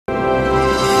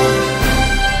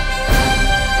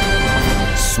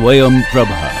Swayam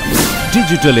Prabha.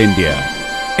 Digital India.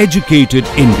 Educated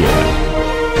India.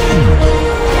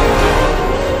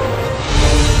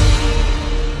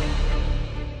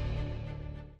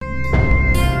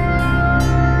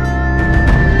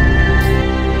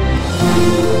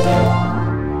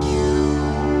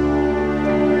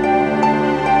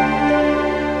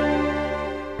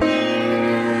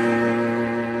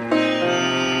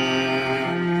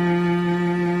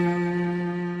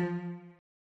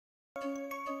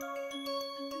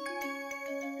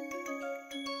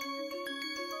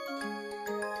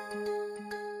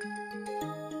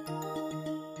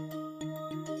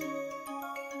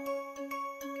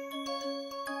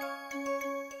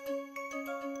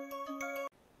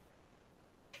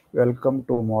 Welcome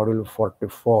to Module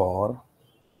 44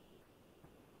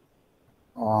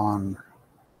 on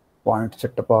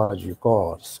Point-Set-Topology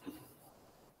course.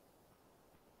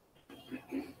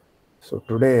 So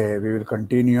today we will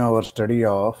continue our study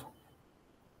of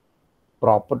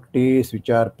properties which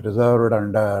are preserved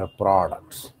under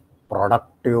products,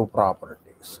 productive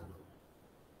properties.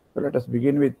 So let us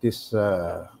begin with this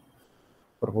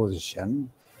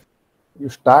proposition. You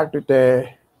start with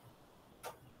a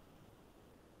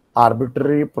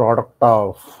arbitrary product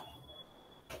of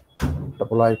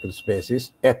topological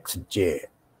spaces xj.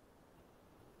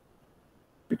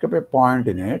 Pick up a point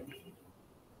in it.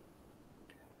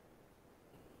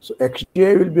 So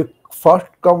xj will be first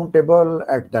countable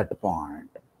at that point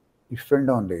if and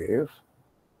only if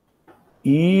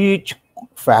each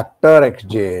factor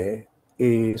xj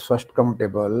is first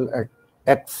countable at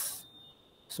x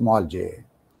small j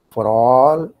for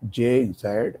all j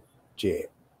inside j.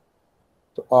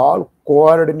 So all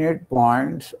coordinate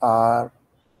points are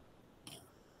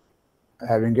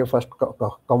having a first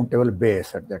countable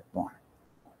base at that point.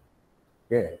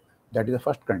 Okay, that is the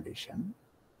first condition.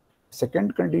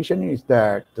 Second condition is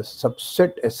that the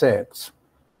subset Sx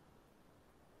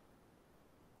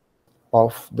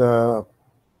of the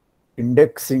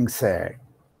indexing set,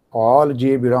 all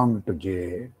j belong to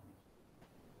j,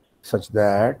 such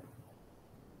that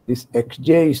this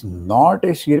xj is not a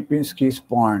Sierpinski's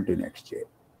point in xj.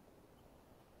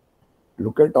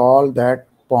 Look at all that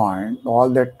point, all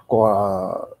that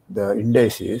the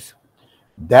indices,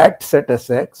 that set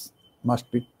Sx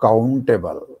must be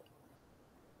countable.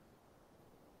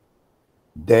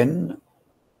 Then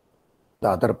the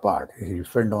other part is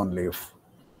if and only if.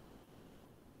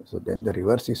 So then the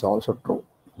reverse is also true,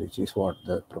 which is what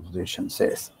the proposition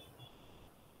says.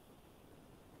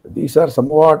 These are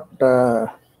somewhat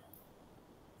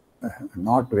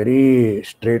not very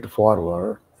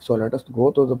straightforward. So let us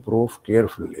go to the proof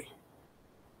carefully.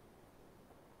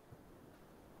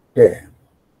 Okay.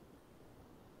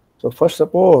 So first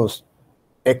suppose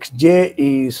xj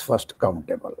is first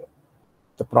countable,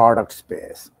 the product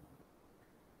space,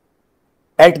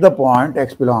 at the point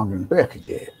x belonging to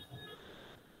xj.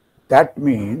 That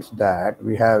means that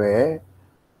we have a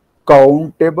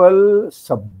countable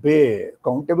subbase,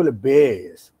 countable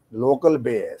base, local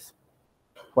base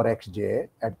for xj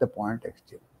at the point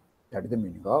xj. That is the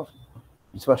meaning of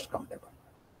its first countable.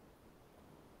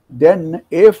 Then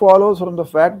A follows from the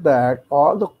fact that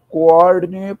all the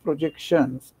coordinate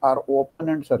projections are open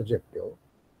and surjective.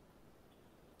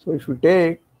 So if you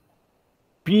take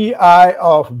Pi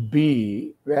of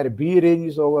B, where B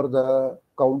ranges over the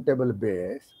countable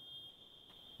base,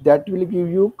 that will give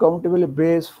you countable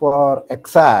base for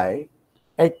xi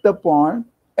at the point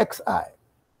xi.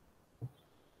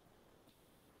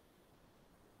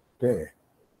 Okay.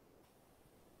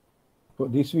 So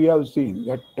this we have seen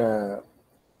that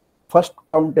first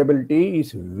countability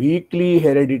is weakly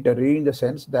hereditary in the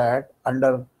sense that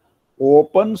under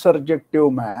open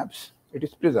surjective maps, it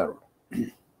is preserved.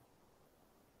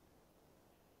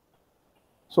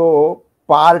 So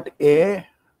part A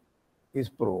is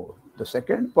proved. The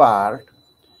second part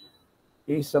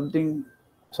is some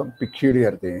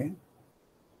peculiar thing.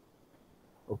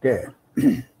 Okay.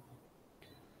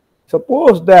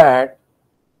 Suppose that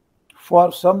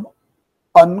for some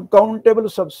uncountable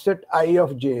subset I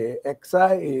of j,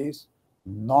 xi is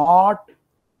not,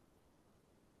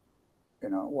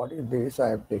 what is this? I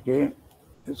have taken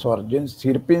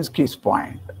Sierpinski's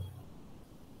point.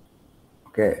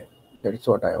 Okay, that is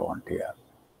what I want here.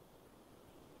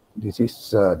 This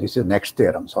is next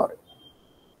theorem, sorry.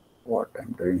 What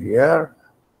I'm doing here,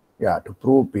 yeah, to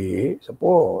prove P,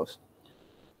 suppose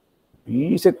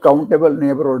P is a countable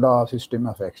neighborhood of system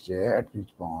of xj at which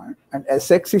point, and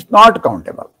Sx is not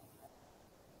countable.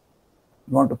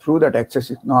 You want to prove that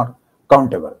Xs is not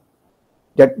countable.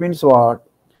 That means what?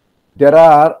 There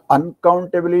are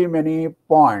uncountably many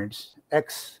points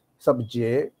x sub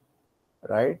j,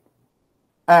 right,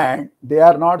 and they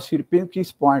are not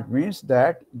Sierpinski's point, means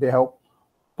that they have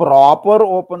proper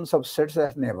open subsets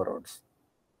as neighborhoods.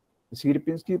 The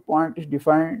Sierpinski point is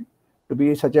defined to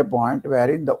be such a point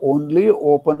wherein the only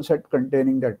open set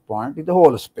containing that point is the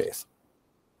whole space,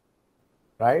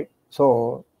 right?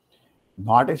 So,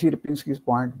 not a Sierpinski's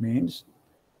point means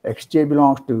Xj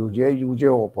belongs to Uj, Uj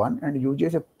open, and Uj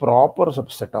is a proper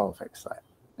subset of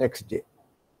Xj.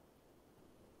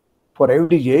 For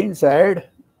every j inside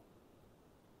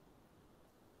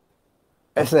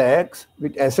Sx,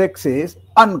 which Sx is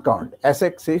uncountable,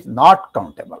 Sx is not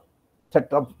countable.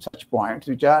 Set of such points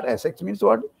which are Sx means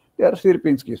what? They are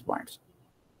Sierpinski's points.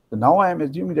 So now I am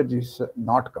assuming that this is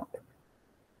not countable.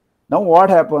 Now what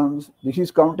happens? This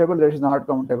is countable, that is not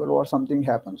countable, or something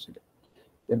happens.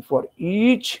 Then for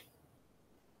each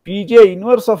Pj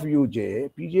inverse of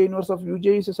Uj, Pj inverse of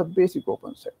Uj is a subbasic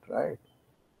open set, right?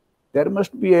 There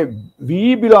must be a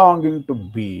V belonging to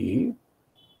B.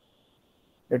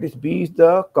 That is, B is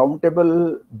the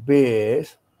countable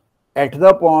base at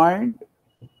the point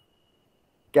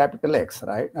capital X,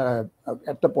 right?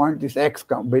 At the point this X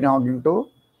belonging to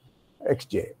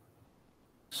Xj.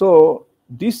 So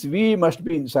this V must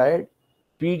be inside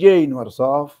Pj inverse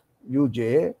of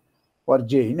Uj for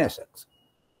j in Sx.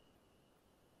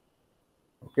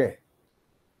 Okay.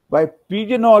 By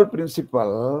pigeonhole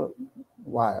principle,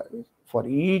 for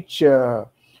each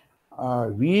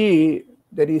V,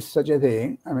 there is such a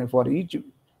thing. I mean, for each,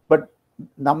 but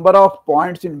number of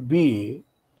points in B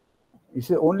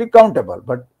is only countable,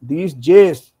 but these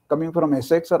j's coming from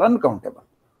Sx are uncountable.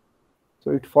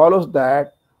 So it follows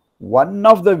that one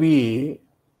of the V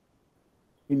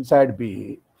inside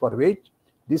B, for which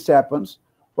this happens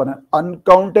for an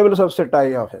uncountable subset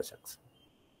I of Sx.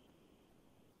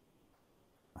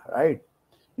 Right?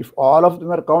 If all of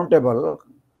them are countable,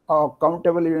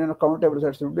 even a countable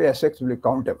sets will be Sx will be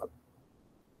countable.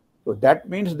 So that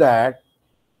means that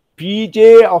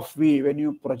Pj of V, when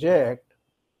you project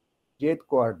jth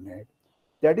coordinate,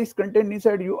 that is contained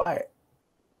inside Ui,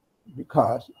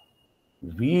 because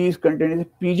V is contained in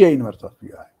Pj inverse of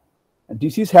Ui. And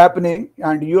this is happening,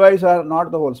 and Ui's are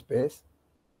not the whole space.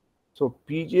 So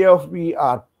Pj of V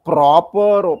are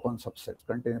proper open subsets,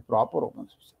 contain proper open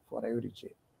subset for every j.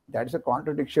 That is a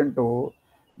contradiction to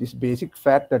this basic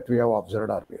fact that we have observed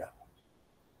earlier.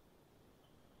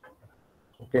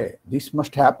 Okay, this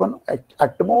must happen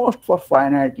at most for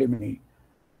finitely many,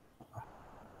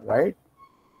 right?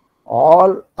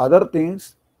 All other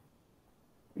things,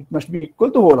 it must be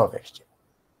equal to whole of Xj.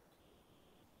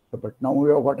 But now we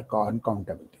have got a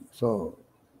uncountable thing. So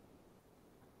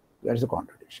that is a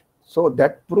contradiction. So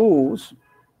that proves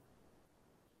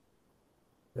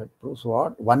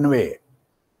what? One way.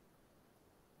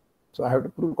 So I have to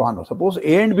prove converse. Suppose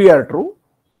A and B are true,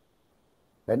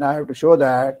 then I have to show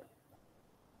that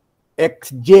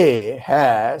Xj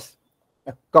has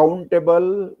a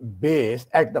countable base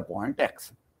at the point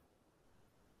X.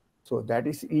 So that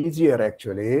is easier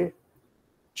actually.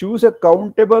 Choose a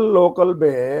countable local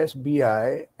base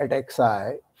Bi at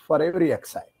Xi for every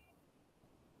Xi,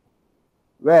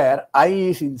 where I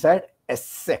is inside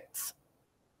Sx.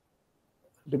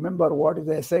 Remember what is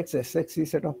Sx? Sx is a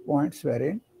set of points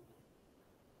wherein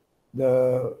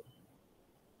the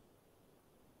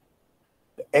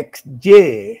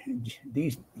Xj,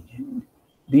 these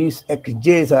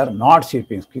Xj's are not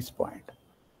Sierpinski's point.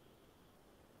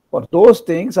 For those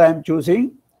things, I am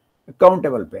choosing a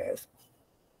countable base.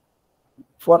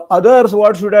 For others,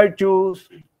 what should I choose?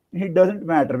 It doesn't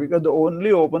matter, because the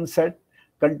only open set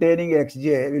containing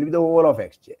Xj will be the whole of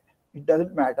Xj. It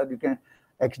doesn't matter. You can,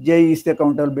 Xj is the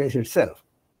countable base itself.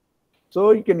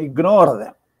 So you can ignore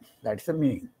them. That's the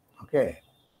meaning. Okay.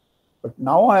 But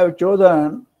now I have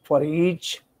chosen for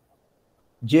each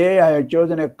j, I have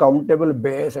chosen a countable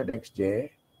base at Xj,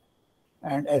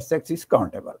 and Sx is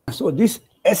countable. So this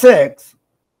Sx,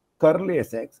 curly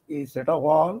Sx, is set of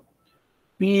all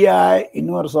Pi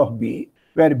inverse of B,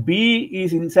 where B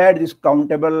is inside this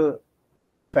countable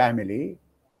family,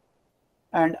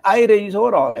 and I range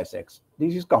over all Sx.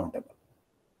 This is countable.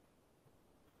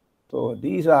 So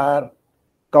these are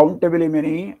countably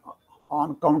many,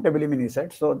 uncountably many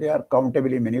sets. So they are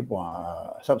countably many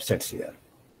subsets here.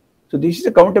 So this is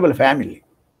a countable family.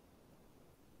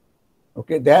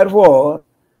 Okay, therefore,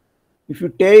 if you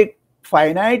take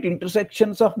finite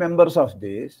intersections of members of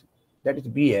this, that is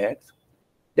Bx,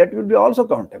 that will be also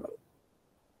countable.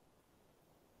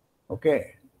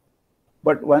 Okay.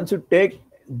 But once you take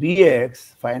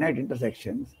Bx, finite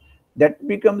intersections, that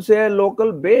becomes a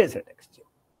local base at Xj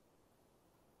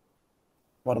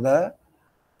for the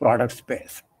product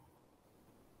space.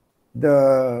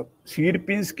 The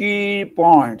Sierpinski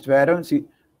points, wherever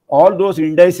all those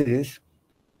indices,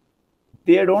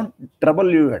 they don't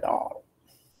trouble you at all.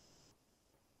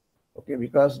 Okay,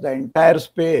 because the entire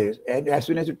space, and as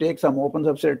soon as you take some open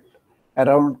subset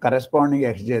around corresponding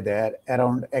xj there,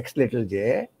 around x little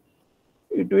j,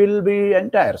 it will be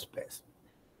entire space.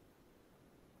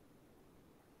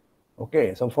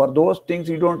 Okay, so for those things,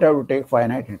 you don't have to take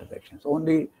finite intersections.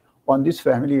 Only on this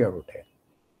family you have to take.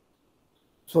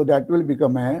 So that will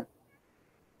become a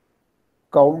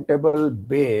countable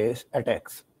base at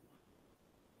x.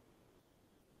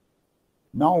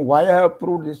 Now, why I have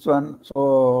proved this one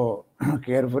so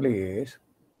carefully is,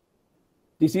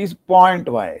 this is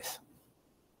point-wise.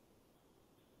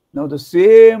 Now, the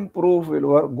same proof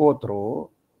will go through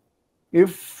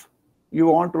if you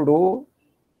want to do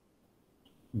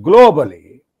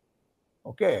globally.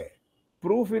 Okay,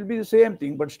 proof will be the same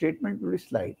thing, but statement will be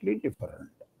slightly different.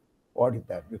 What is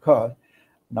that? Because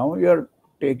now you are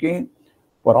taking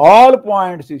for all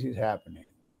points this is happening.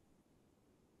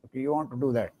 Okay, you want to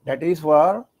do that. That is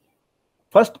for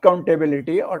first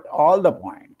countability at all the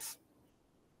points.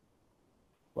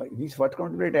 This first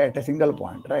countability at a single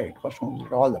point, right? First countability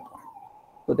at all the points.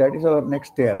 So that is our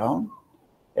next theorem.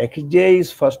 Xj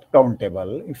is first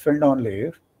countable if and only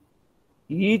if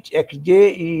each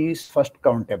xj is first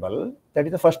countable. That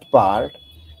is the first part.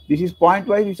 This is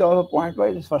pointwise, this is also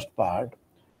pointwise, is first part.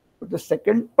 But the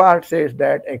second part says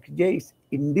that xj is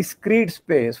indiscrete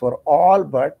space for all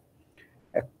but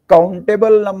a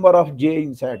countable number of j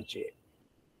inside j.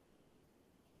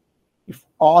 If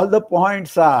all the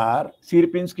points are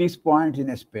Sierpinski's points in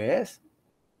a space,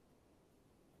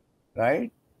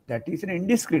 right, that is an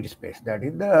indiscrete space. That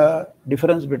is the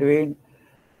difference between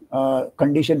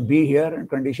condition B here and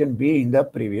condition B in the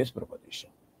previous proposition.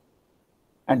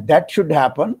 And that should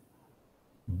happen,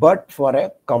 but for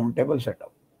a countable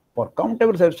setup. For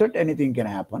countable subset, anything can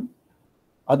happen.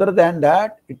 Other than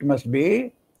that, it must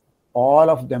be, all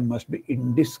of them must be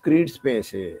indiscrete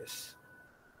spaces.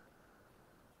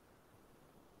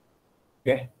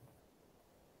 Okay.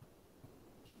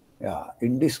 Yeah,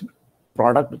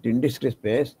 product with indiscrete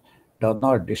space does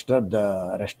not disturb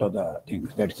the rest of the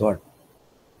things. That's what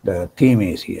the theme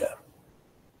is here.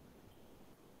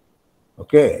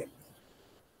 Okay.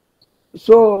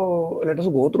 So let us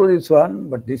go through this one,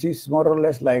 but this is more or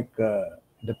less like the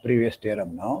previous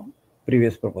theorem now,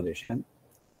 previous proposition.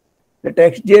 Let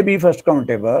xj be first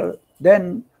countable,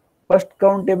 then first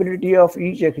countability of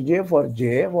each xj for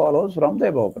j follows from the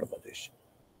above proposition.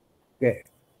 Okay,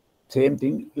 same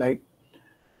thing like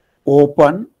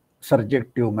open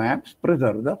surjective maps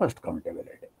preserve the first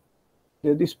countability.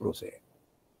 This proves.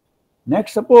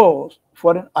 Next, suppose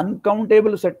for an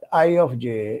uncountable set I of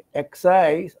j,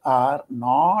 xi's are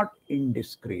not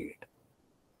indiscrete.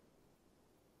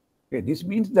 Okay, this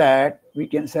means that we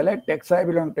can select xi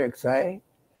belong to xi,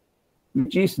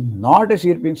 which is not a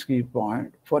Sierpinski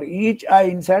point for each I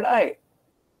inside I.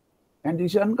 And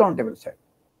this is uncountable set.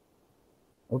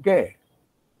 Okay.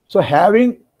 So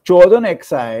having chosen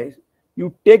xi,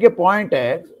 you take a point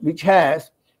x which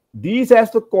has these as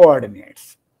the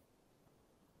coordinates.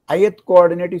 Ith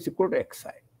coordinate is equal to xi.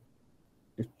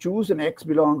 To choose an x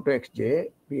belong to xj,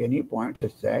 be any point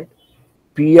such that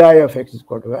pi of x is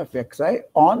equal to f xi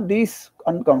on this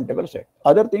uncountable set.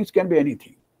 Other things can be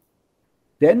anything.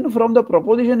 Then from the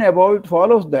proposition above, it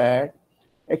follows that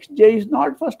xj is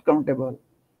not first countable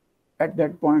at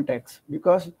that point x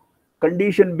because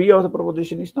condition B of the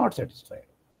proposition is not satisfied.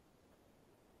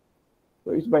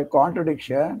 So it's by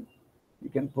contradiction, you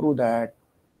can prove that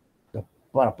the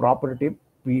property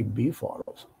PB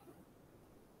follows.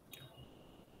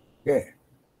 Okay.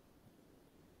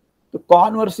 The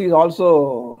converse is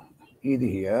also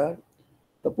easy here.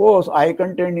 Suppose I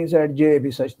contained inside J be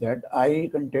such that I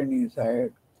contained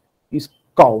inside is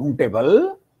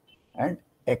countable and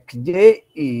xj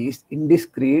is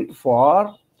indiscrete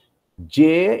for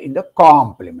j in the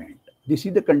complement. This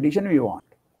is the condition we want.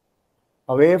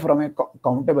 Away from a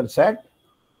countable set,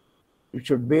 it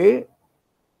should be,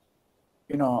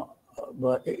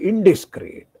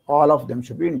 indiscrete. All of them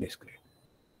should be indiscrete.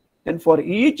 Then for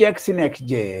each x in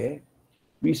xj,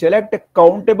 we select a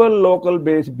countable local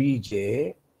base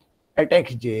bj at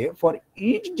xj for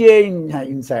each j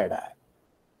inside I.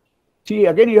 See,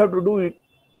 again you have to do it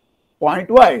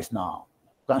pointwise now,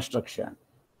 construction.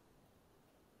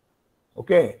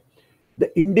 Okay.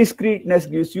 The indiscreteness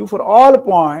gives you for all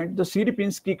points the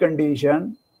Sierpinski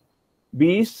condition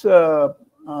B is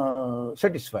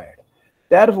satisfied.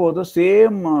 Therefore, the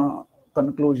same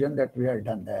conclusion that we have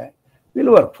done there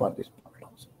will work for this problem.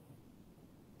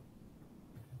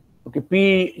 Okay,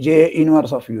 Pj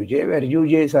inverse of Uj, where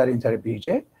Uj's are inside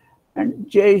Pj and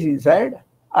J is inside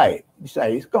I. This I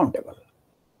is countable.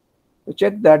 So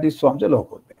check that this forms a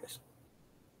low-code base.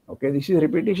 Okay, this is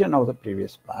repetition of the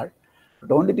previous part.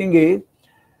 The only thing is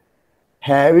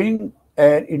having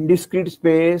an indiscrete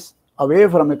space away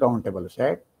from a countable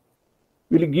set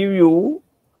will give you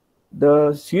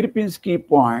the Sierpinski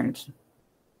points,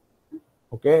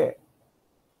 okay,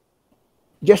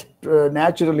 just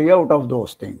naturally out of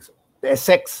those things. The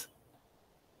Sx,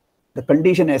 the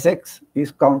condition Sx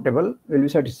is countable will be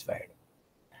satisfied.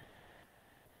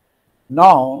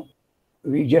 Now,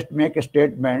 we just make a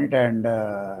statement and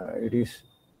the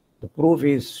proof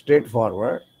is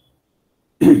straightforward.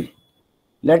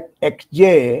 Let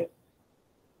Xj,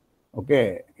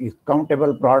 okay, is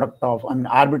countable product of an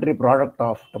arbitrary product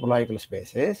of topological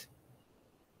spaces.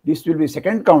 This will be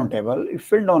second countable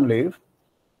if and only if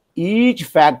each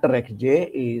factor Xj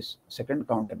is second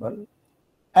countable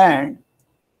and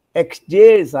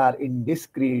Xj's are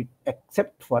indiscrete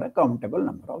except for a countable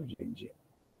number of J and J.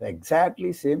 The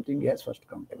exactly same thing as first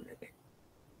countability.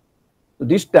 So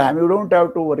this time you don't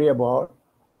have to worry about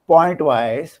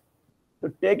point-wise. To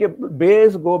take a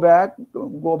base, go back,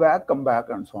 come back,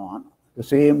 and so on. The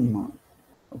same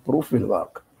proof will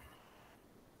work.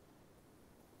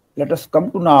 Let us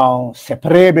come to now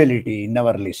separability in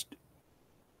our list.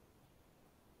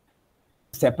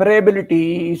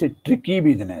 Separability is a tricky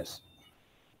business.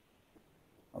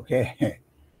 Okay,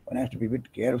 one has to be a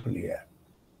bit careful here.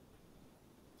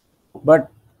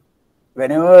 But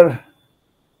whenever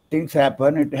things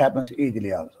happen, it happens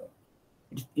easily also.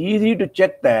 It's easy to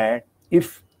check that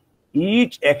if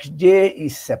each Xj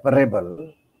is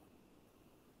separable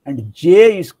and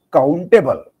J is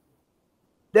countable,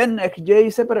 then Xj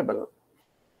is separable.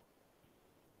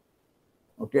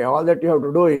 Okay, all that you have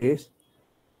to do is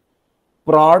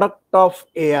product of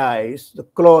AIs, the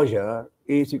closure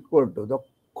is equal to the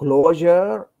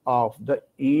closure of the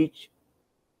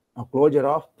closure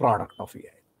of product of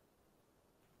AI.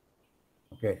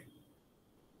 Okay.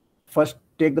 First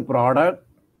take the product,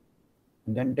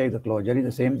 and then take the closure. Is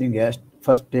the same thing as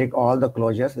first take all the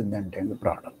closures and then take the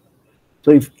product.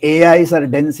 So if AIs are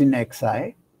dense in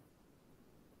Xi,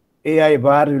 AI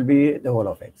bar will be the whole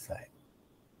of Xi.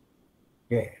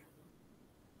 Okay.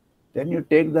 Then you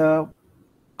take the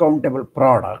countable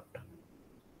product,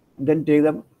 and then take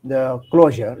the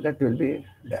closure, that will be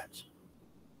dense.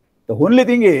 The only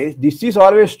thing is, this is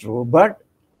always true, but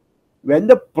when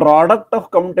the product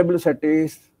of countable set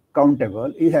is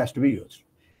countable, it has to be used.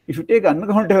 If you take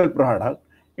uncountable product,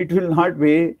 it will not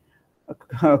be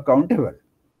countable.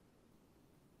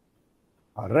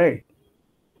 All right.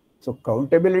 So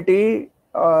countability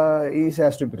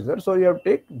has to be preserved. So you have to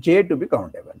take J to be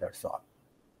countable. That's all.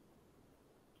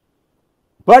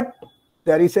 But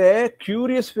there is a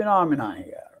curious phenomenon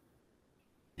here.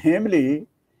 Namely,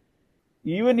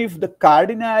 even if the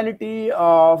cardinality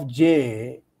of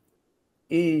J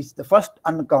is the first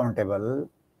uncountable,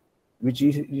 which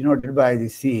is denoted by the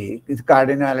C, is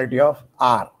cardinality of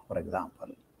R, for example.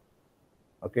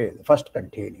 Okay, the first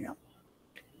continuum.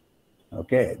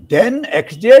 Okay, then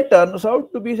Xj turns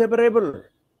out to be separable.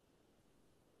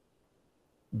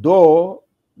 Though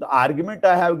the argument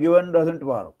I have given doesn't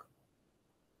work.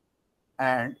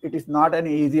 And it is not an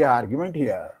easy argument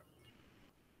here.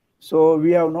 So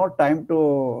we have no time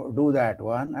to do that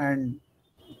one, and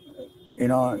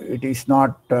it is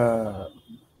not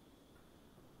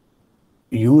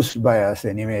used by us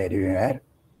anywhere.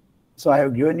 So I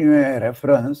have given you a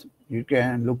reference. You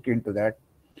can look into that,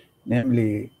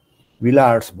 namely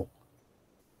Willard's book.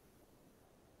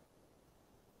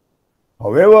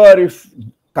 However, if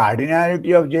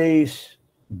cardinality of J is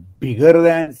bigger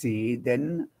than C,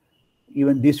 then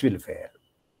even this will fail.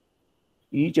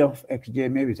 Each of Xj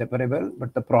may be separable,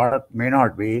 but the product may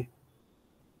not be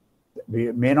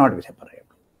separable.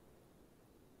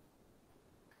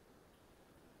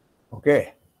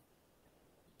 Okay.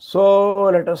 So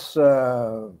let us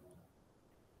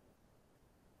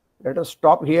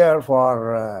stop here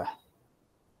for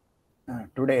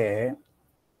today.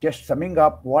 Just summing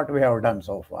up what we have done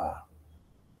so far.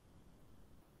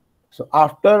 So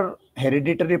after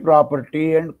hereditary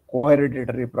property and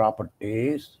co-hereditary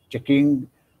properties, checking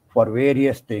for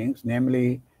various things,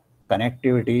 namely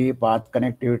connectivity, path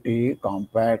connectivity,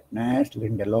 compactness,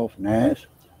 Lindelofness,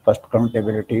 first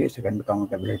countability, second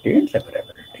countability, and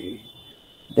separability.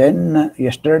 Then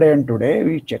yesterday and today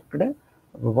we checked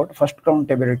about first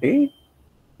countability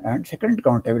and second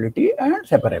countability and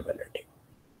separability.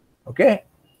 Okay.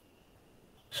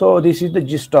 So this is the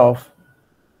gist of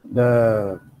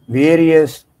the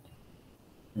various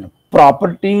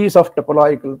properties of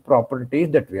topological properties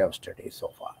that we have studied so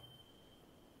far.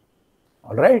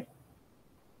 All right.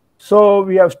 So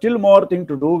we have still more thing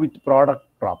to do with product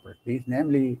properties,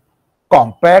 namely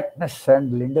compactness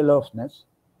and Lindelofness.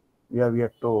 We have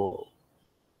yet to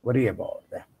worry about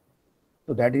that.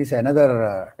 So that is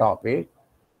another topic.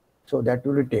 So that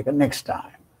will be taken next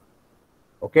time.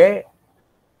 Okay.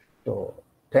 So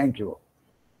thank you.